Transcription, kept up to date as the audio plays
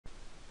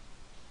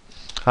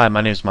Hi,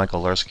 my name is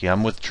Michael Lursky.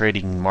 I'm with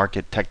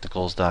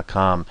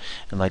TradingMarketTechnicals.com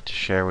and like to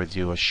share with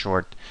you a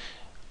short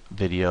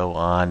video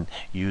on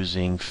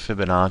using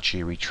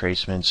Fibonacci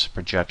retracements,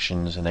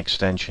 projections, and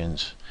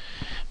extensions.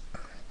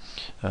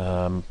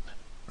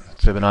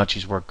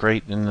 Fibonacci's work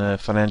great in the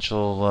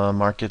financial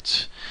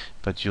markets,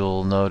 but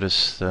you'll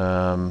notice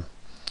the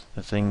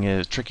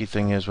tricky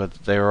thing is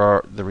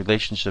the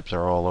relationships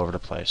are all over the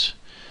place.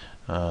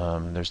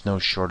 There's no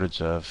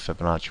shortage of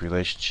Fibonacci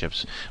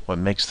relationships. What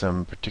makes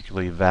them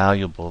particularly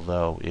valuable,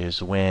 though,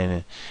 is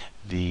when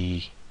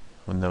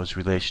those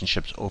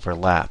relationships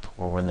overlap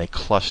or when they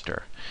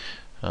cluster.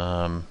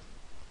 For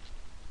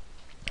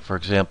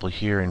example,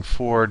 here in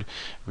Ford,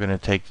 we're going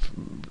to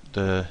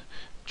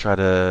try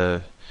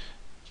to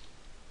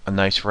a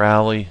nice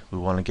rally. We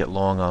want to get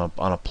long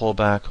on a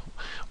pullback.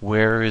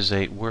 Where is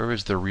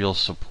the real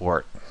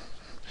support?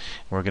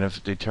 We're going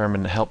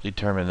to help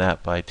determine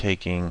that by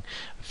taking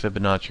a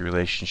Fibonacci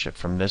relationship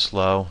from this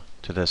low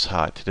to this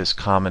high, to this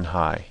common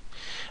high.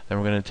 Then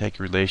we're going to take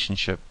a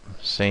relationship,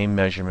 same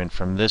measurement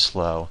from this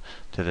low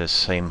to this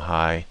same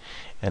high,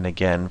 and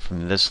again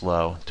from this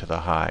low to the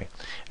high.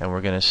 And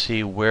we're going to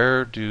see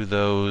where do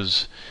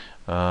those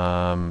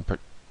retracements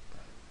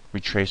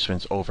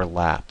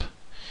overlap.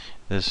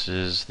 This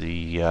is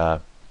the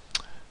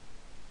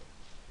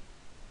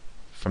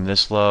from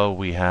this low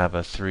we have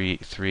a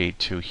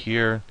 382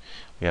 here,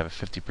 we have a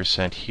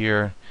 50%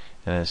 here,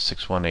 and a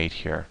 618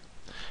 here.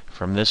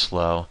 From this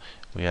low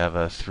we have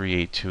a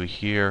 382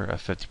 here, a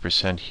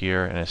 50%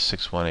 here, and a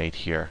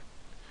 618 here.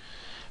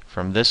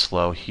 From this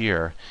low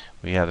here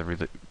we have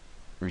the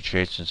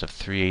retracements of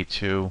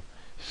 382,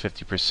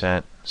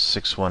 50%,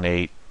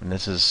 618, and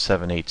this is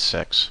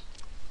 786.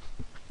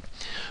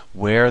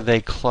 Where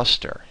they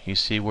cluster, you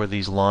see where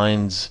these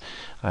lines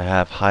I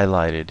have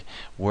highlighted,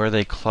 where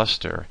they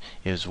cluster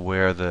is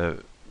where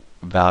the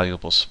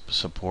valuable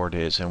support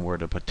is and where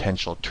the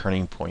potential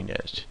turning point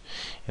is.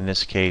 In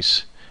this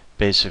case,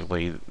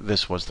 basically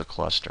this was the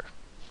cluster.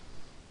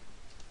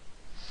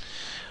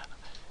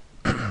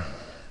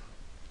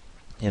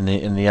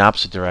 In the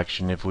opposite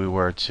direction, if we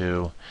were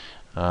to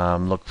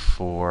look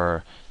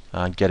for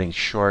getting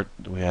short,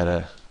 we had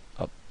a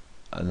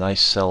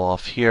nice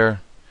sell-off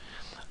here.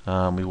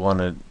 We want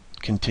to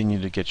continue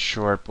to get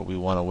short, but we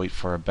want to wait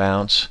for a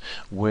bounce.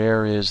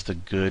 Where is the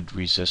good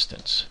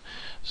resistance?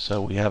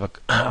 So we have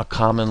a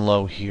common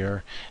low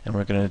here, and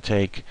we're going to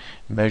take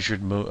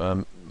measured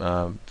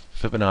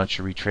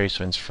Fibonacci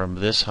retracements from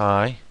this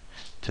high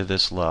to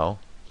this low,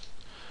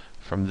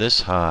 from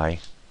this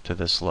high to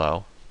this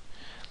low,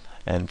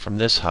 and from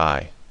this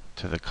high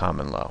to the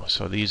common low.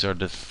 So these are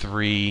the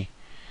three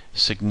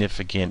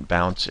significant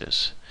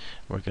bounces.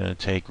 We're going to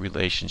take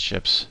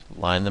relationships,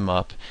 line them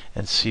up,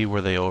 and see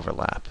where they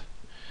overlap.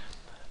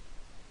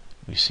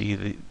 We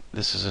see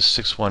this is a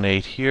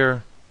 618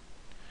 here.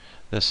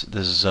 This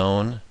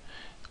zone,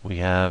 we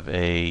have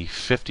a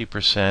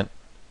 50%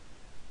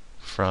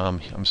 from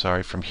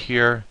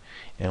here,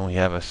 and we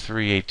have a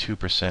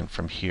 382%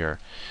 from here.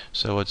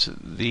 So it's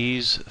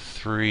these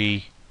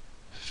three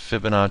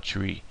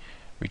Fibonacci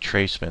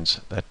retracements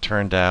that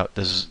turned out,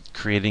 this is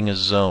creating a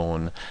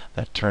zone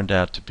that turned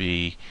out to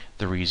be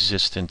the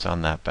resistance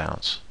on that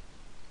bounce.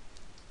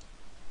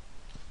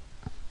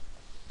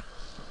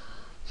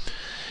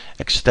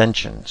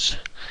 Extensions.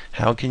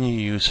 How can you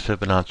use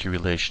Fibonacci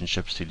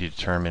relationships to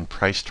determine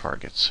price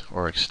targets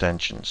or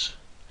extensions?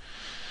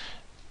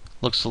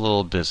 Looks a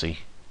little busy,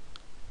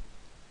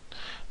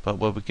 but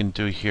what we can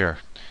do here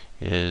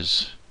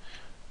is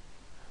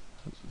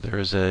there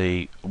is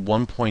a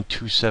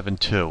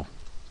 1.272.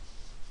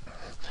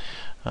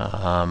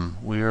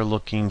 We are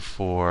looking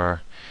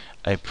for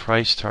a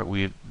price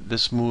target.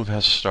 This move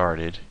has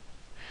started.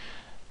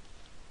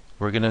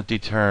 We're going to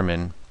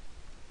determine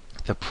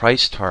the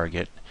price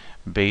target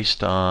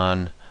based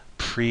on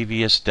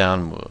previous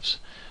down moves.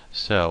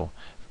 So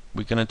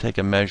we're going to take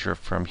a measure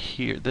from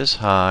here, this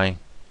high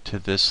to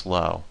this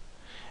low,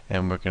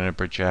 and we're going to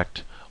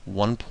project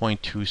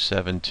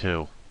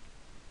 1.272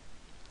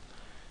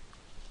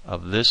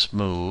 of this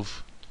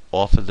move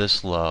off of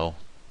this low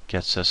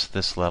gets us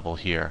this level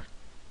here.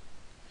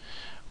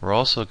 We're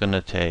also going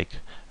to take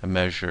a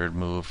measured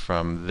move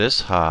from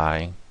this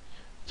high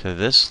to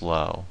this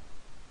low,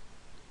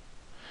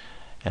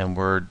 and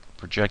we're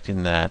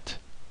projecting that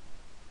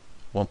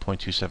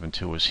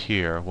 1.272 was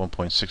here,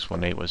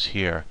 1.618 was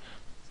here,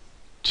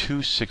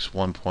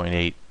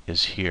 261.8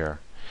 is here.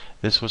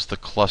 This was the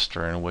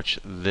cluster in which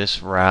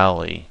this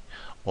rally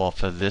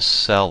off of this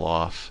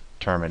sell-off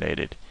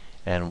terminated,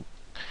 and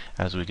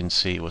as we can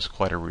see, it was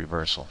quite a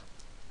reversal.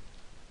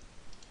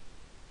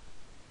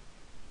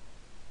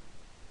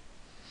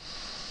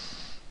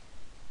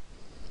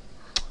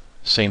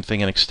 Same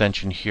thing in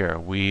extension here.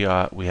 We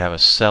have a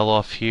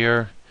sell-off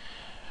here.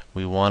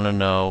 We want to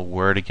know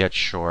where to get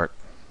short.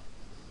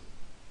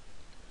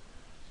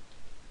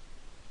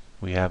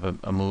 We have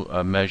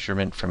a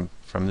measurement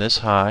from this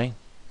high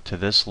to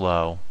this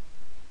low.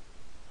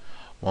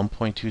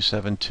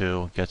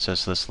 1.272 gets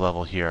us this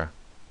level here.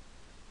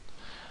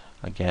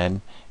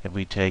 Again, if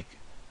we take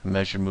a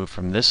measured move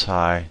from this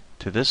high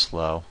to this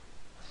low,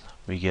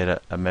 we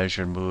get a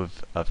measured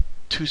move of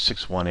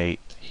 2618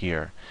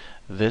 here.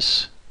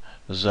 This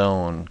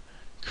zone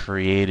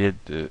created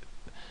the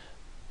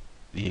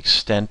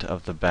extent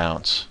of the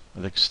bounce,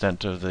 the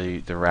extent of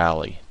the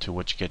rally to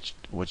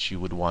which you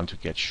would want to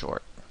get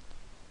short.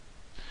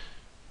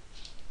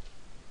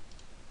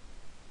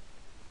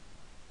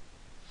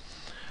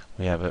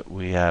 We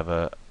have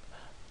a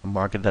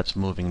market that's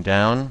moving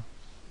down.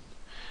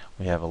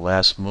 We have a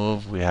last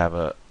move. We have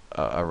a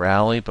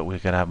rally, but we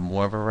can have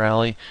more of a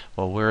rally.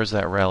 Well, where is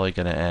that rally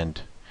going to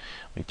end?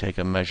 We take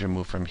a measure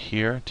move from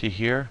here to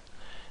here,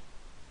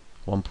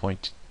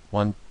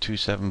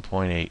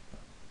 127.8.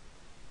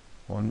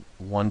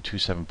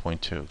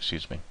 127.2,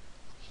 excuse me.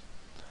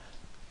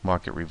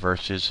 Market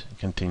reverses and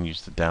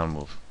continues the down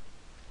move.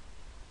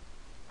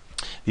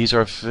 These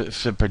are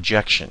fib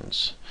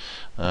projections.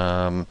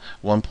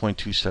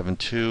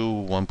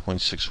 1.272,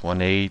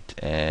 1.618,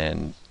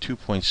 and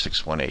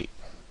 2.618.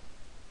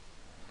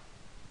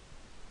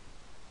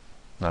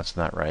 That's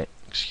not right.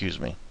 Excuse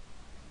me.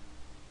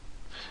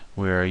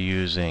 We are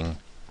using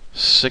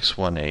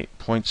 618,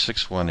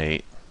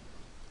 0.618,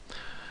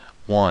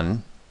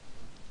 1,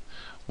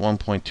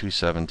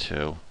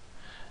 1.272,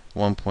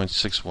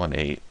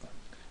 1.618,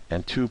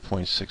 and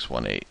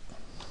 2.618.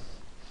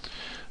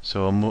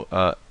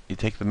 So you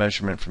take the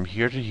measurement from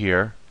here to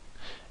here,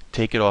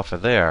 take it off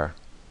of there,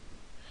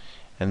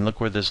 and look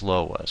where this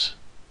low was.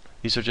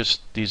 These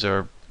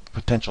are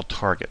potential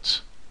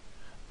targets.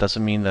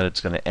 Doesn't mean that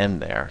it's going to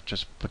end there,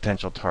 just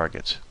potential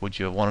targets. Would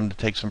you have wanted to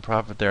take some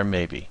profit there?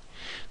 Maybe.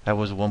 That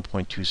was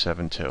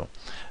 1.272.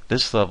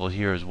 This level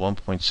here is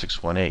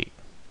 1.618.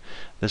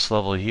 This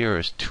level here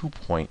is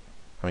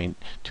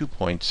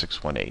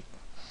 2.618.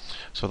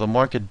 So the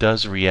market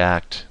does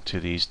react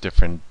to these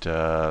different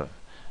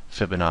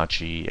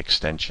Fibonacci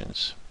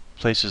extensions.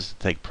 Places to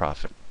take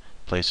profit,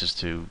 places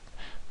to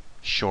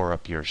shore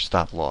up your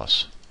stop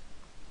loss.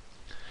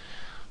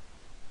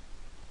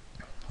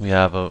 We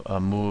have a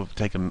move,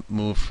 take a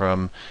move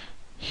from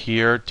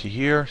here to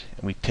here,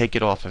 and we take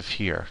it off of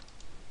here.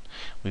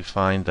 We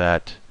find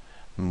that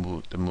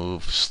the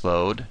move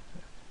slowed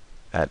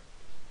at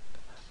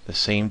the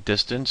same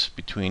distance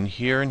between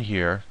here and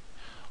here.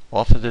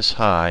 Off of this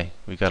high,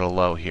 we got a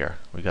low here.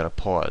 We got a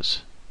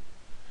pause.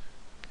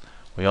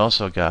 We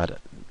also got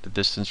the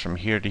distance from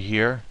here to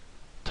here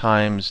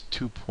times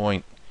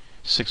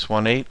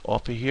 2.618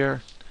 off of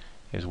here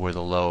is where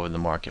the low in the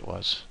market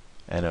was,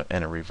 and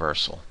a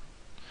reversal.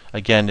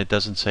 Again, it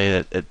doesn't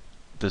say that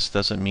this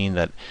doesn't mean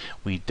that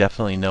we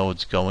definitely know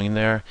it's going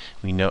there.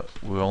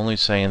 We're only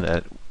saying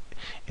that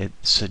it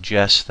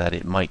suggests that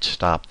it might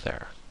stop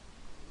there.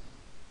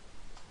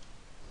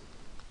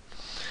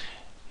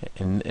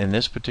 In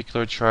this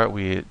particular chart,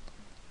 you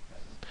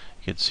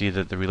can see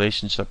that the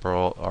relationships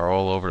are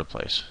all over the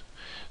place.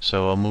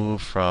 So a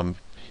move from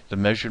the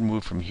measured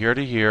move from here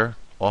to here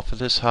off of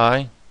this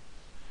high,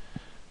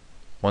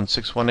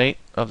 1618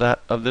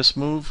 of this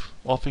move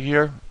off of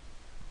here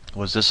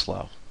was this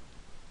low.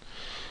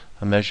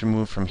 A measured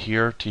move from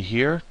here to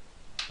here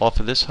off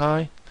of this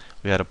high,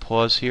 we had a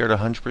pause here at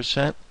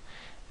 100%,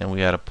 and we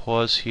had a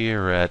pause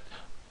here at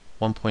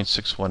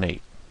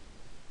 1.618.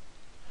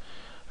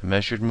 A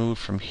measured move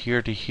from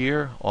here to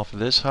here off of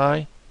this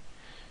high,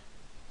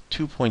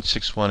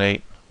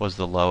 2.618 was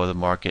the low of the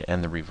market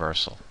and the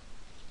reversal.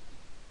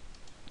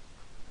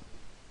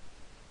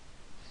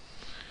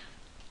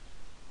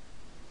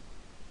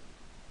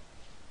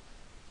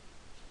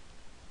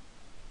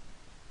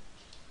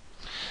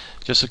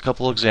 Just a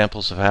couple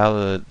examples of how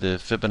the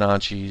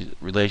Fibonacci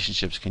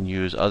relationships can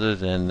use other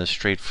than the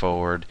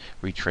straightforward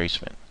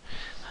retracement.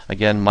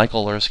 Again,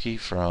 Michael Lersky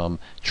from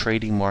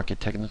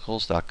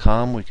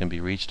tradingmarkettechnicals.com. We can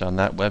be reached on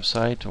that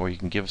website, or you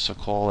can give us a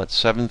call at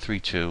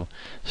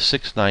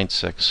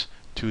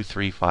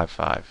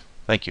 732-696-2355.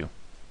 Thank you.